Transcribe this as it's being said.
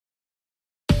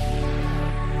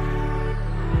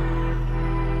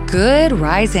Good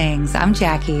risings. I'm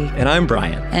Jackie. And I'm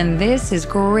Brian. And this is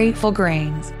Grateful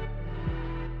Grains.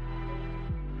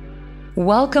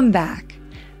 Welcome back.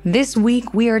 This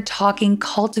week we are talking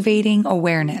cultivating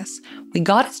awareness. We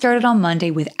got it started on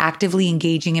Monday with actively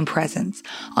engaging in presence.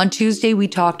 On Tuesday, we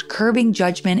talked curbing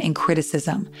judgment and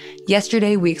criticism.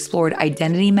 Yesterday, we explored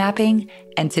identity mapping.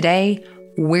 And today,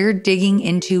 we're digging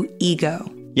into ego.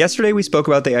 Yesterday, we spoke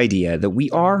about the idea that we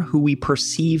are who we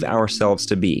perceive ourselves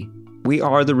to be. We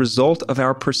are the result of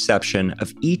our perception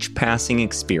of each passing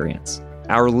experience,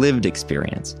 our lived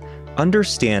experience.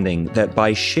 Understanding that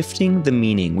by shifting the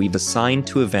meaning we've assigned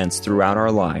to events throughout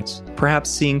our lives, perhaps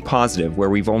seeing positive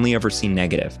where we've only ever seen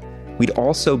negative, we'd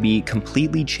also be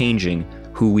completely changing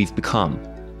who we've become.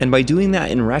 And by doing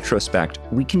that in retrospect,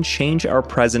 we can change our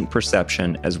present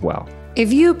perception as well.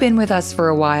 If you've been with us for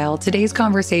a while, today's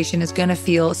conversation is going to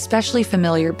feel especially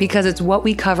familiar because it's what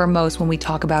we cover most when we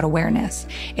talk about awareness.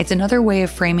 It's another way of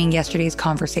framing yesterday's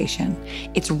conversation.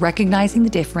 It's recognizing the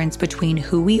difference between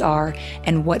who we are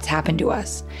and what's happened to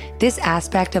us. This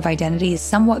aspect of identity is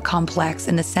somewhat complex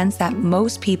in the sense that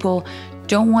most people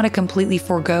don't want to completely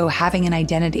forego having an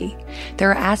identity. There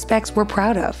are aspects we're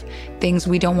proud of, things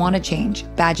we don't want to change,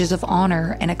 badges of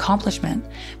honor and accomplishment.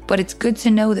 But it's good to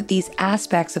know that these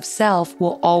aspects of self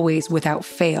will always, without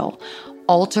fail,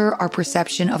 alter our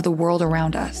perception of the world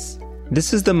around us.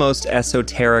 This is the most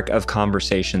esoteric of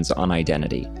conversations on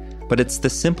identity, but it's the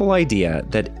simple idea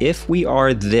that if we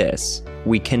are this,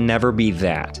 we can never be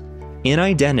that. In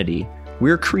identity,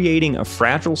 we're creating a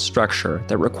fragile structure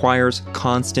that requires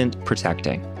constant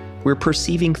protecting. We're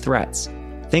perceiving threats,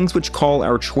 things which call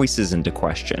our choices into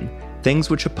question,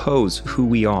 things which oppose who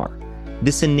we are.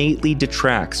 This innately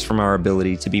detracts from our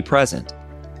ability to be present.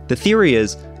 The theory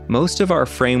is, most of our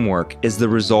framework is the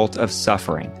result of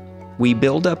suffering. We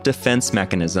build up defense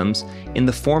mechanisms in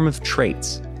the form of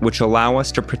traits, which allow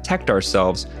us to protect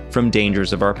ourselves from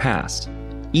dangers of our past.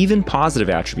 Even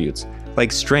positive attributes,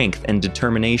 like strength and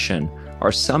determination,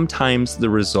 are sometimes the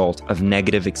result of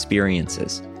negative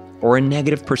experiences or a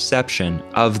negative perception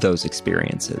of those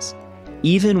experiences.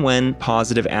 Even when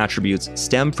positive attributes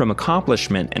stem from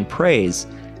accomplishment and praise,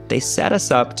 they set us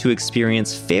up to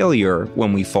experience failure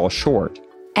when we fall short.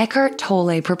 Eckhart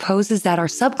Tolle proposes that our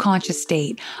subconscious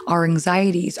state, our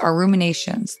anxieties, our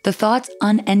ruminations, the thoughts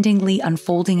unendingly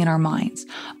unfolding in our minds,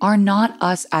 are not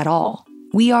us at all.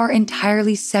 We are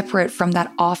entirely separate from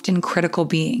that often critical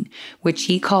being, which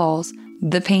he calls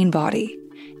the pain body.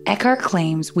 Eckhart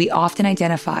claims we often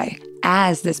identify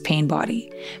as this pain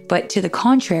body, but to the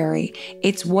contrary,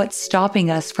 it's what's stopping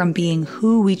us from being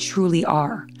who we truly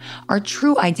are. Our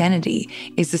true identity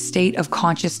is the state of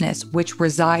consciousness which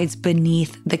resides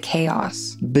beneath the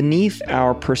chaos. Beneath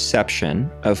our perception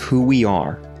of who we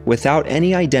are, without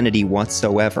any identity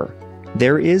whatsoever,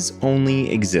 there is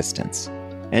only existence.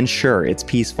 And sure, it's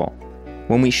peaceful.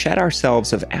 When we shed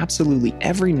ourselves of absolutely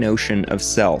every notion of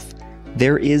self,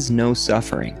 there is no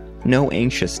suffering, no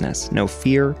anxiousness, no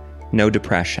fear, no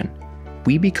depression.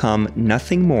 We become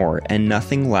nothing more and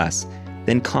nothing less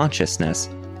than consciousness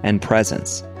and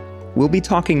presence. We'll be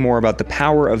talking more about the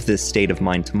power of this state of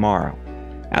mind tomorrow.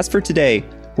 As for today,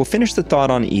 we'll finish the thought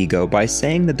on ego by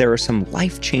saying that there are some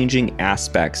life-changing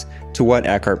aspects to what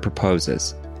Eckhart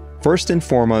proposes. First and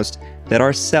foremost, that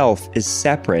our self is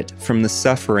separate from the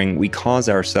suffering we cause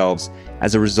ourselves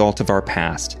as a result of our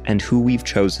past and who we've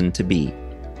chosen to be.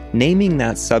 Naming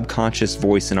that subconscious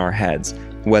voice in our heads,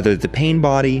 whether the pain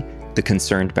body, the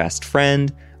concerned best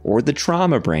friend, or the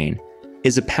trauma brain,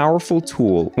 is a powerful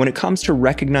tool when it comes to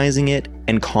recognizing it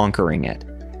and conquering it.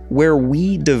 Where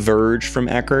we diverge from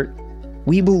Eckhart,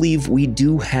 we believe we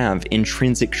do have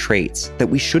intrinsic traits that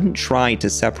we shouldn't try to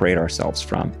separate ourselves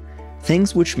from.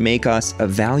 Things which make us a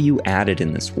value added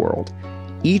in this world.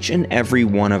 Each and every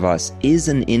one of us is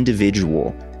an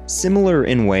individual, similar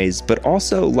in ways, but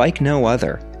also like no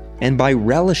other. And by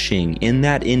relishing in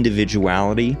that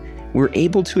individuality, we're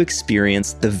able to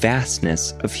experience the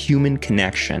vastness of human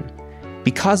connection.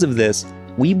 Because of this,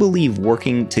 we believe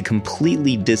working to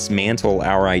completely dismantle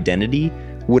our identity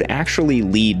would actually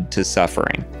lead to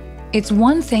suffering. It's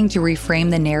one thing to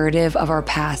reframe the narrative of our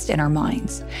past in our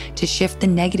minds, to shift the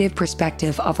negative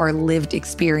perspective of our lived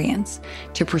experience,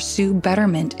 to pursue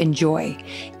betterment and joy.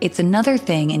 It's another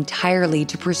thing entirely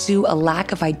to pursue a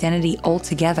lack of identity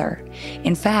altogether.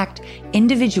 In fact,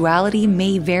 individuality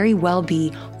may very well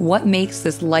be what makes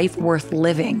this life worth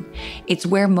living. It's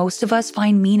where most of us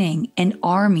find meaning and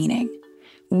our meaning.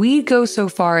 We'd go so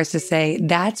far as to say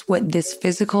that's what this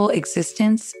physical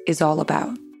existence is all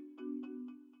about.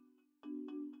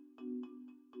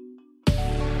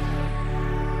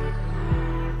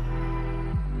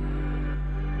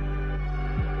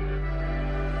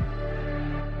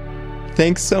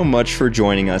 Thanks so much for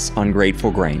joining us on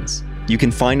Grateful Grains. You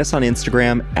can find us on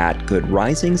Instagram at Good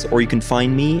Risings, or you can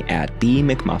find me at B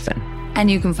McMuffin. And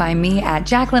you can find me at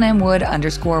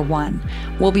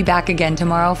JacquelineMWood_1. We'll be back again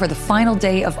tomorrow for the final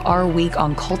day of our week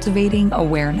on cultivating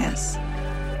awareness.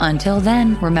 Until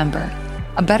then, remember,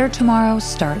 a better tomorrow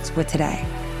starts with today.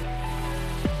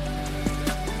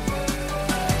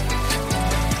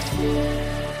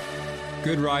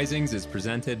 Good Risings is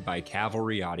presented by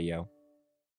Cavalry Audio.